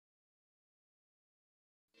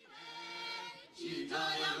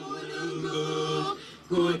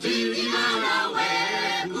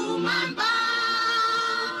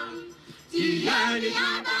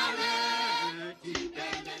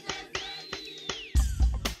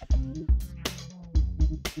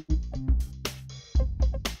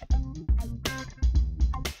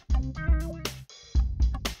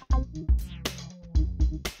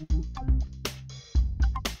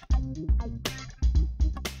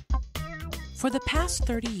For the past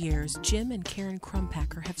 30 years, Jim and Karen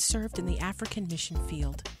Crumpacker have served in the African mission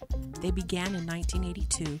field. They began in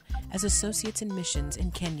 1982 as associates in missions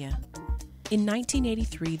in Kenya. In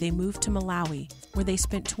 1983, they moved to Malawi, where they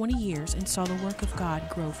spent 20 years and saw the work of God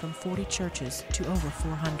grow from 40 churches to over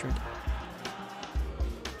 400.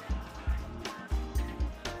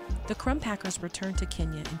 The Crumpackers returned to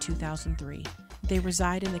Kenya in 2003. They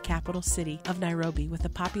reside in the capital city of Nairobi with a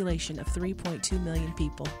population of 3.2 million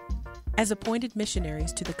people. As appointed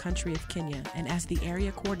missionaries to the country of Kenya and as the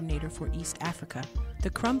area coordinator for East Africa, the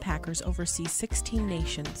Crumpackers oversee 16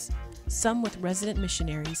 nations, some with resident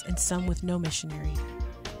missionaries and some with no missionary.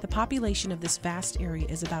 The population of this vast area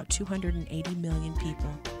is about 280 million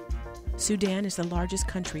people. Sudan is the largest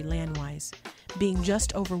country land-wise, being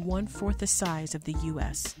just over 1/4 the size of the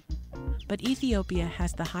U.S. But Ethiopia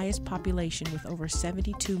has the highest population with over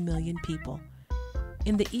 72 million people.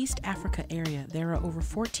 In the East Africa area, there are over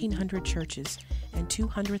 1,400 churches and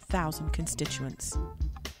 200,000 constituents.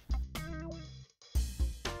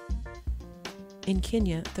 In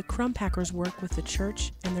Kenya, the Crumpackers work with the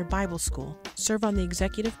church and their Bible school, serve on the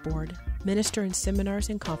executive board, minister in seminars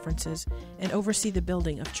and conferences, and oversee the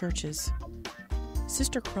building of churches.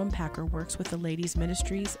 Sister Crumpacker works with the ladies'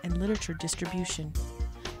 ministries and literature distribution.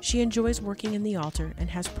 She enjoys working in the altar and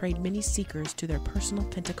has prayed many seekers to their personal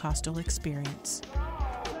Pentecostal experience.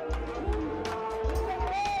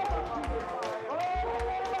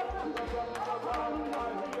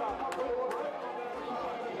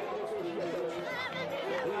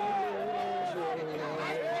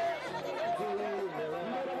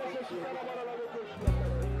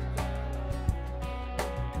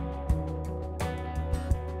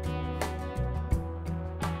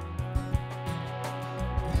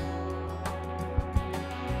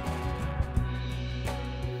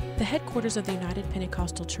 The headquarters of the United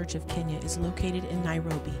Pentecostal Church of Kenya is located in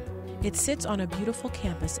Nairobi. It sits on a beautiful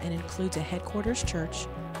campus and includes a headquarters church,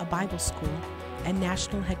 a Bible school, and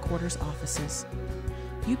national headquarters offices.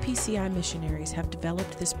 UPCI missionaries have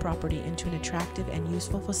developed this property into an attractive and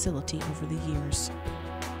useful facility over the years.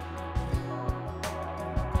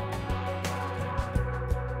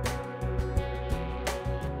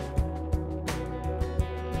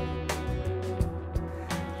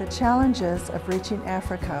 The challenges of reaching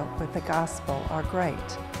Africa with the gospel are great.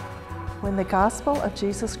 When the gospel of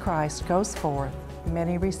Jesus Christ goes forth,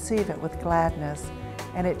 many receive it with gladness,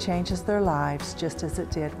 and it changes their lives just as it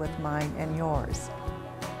did with mine and yours.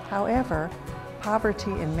 However,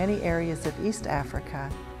 poverty in many areas of East Africa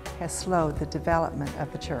has slowed the development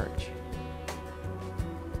of the church.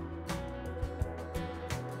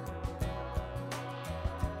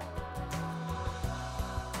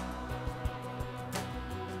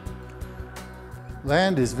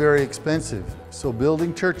 Land is very expensive, so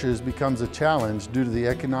building churches becomes a challenge due to the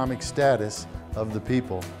economic status of the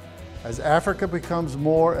people. As Africa becomes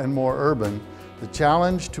more and more urban, the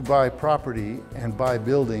challenge to buy property and buy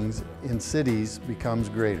buildings in cities becomes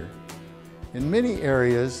greater. In many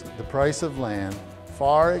areas, the price of land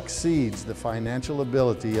far exceeds the financial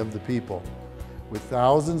ability of the people. With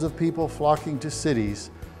thousands of people flocking to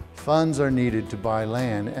cities, funds are needed to buy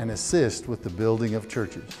land and assist with the building of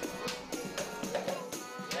churches.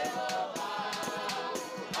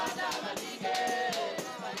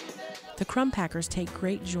 The Crumpackers take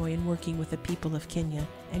great joy in working with the people of Kenya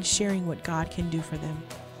and sharing what God can do for them.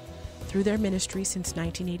 Through their ministry since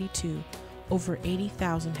 1982, over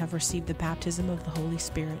 80,000 have received the baptism of the Holy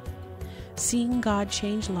Spirit. Seeing God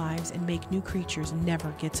change lives and make new creatures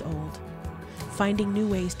never gets old. Finding new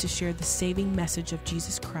ways to share the saving message of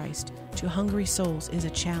Jesus Christ to hungry souls is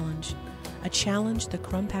a challenge the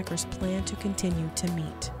Crumpackers plan to continue to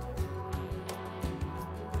meet.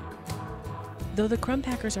 Though the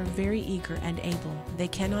Crumpackers are very eager and able, they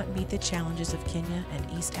cannot meet the challenges of Kenya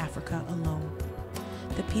and East Africa alone.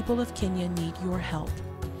 The people of Kenya need your help.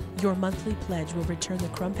 Your monthly pledge will return the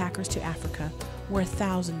Crumpackers to Africa, where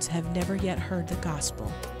thousands have never yet heard the gospel.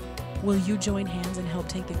 Will you join hands and help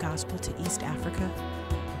take the gospel to East Africa?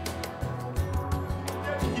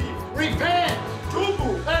 Repent,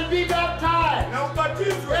 and be baptized.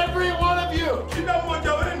 Every one of you. Every one of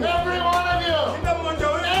you. Every one of you.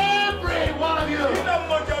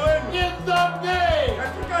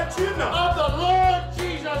 In the name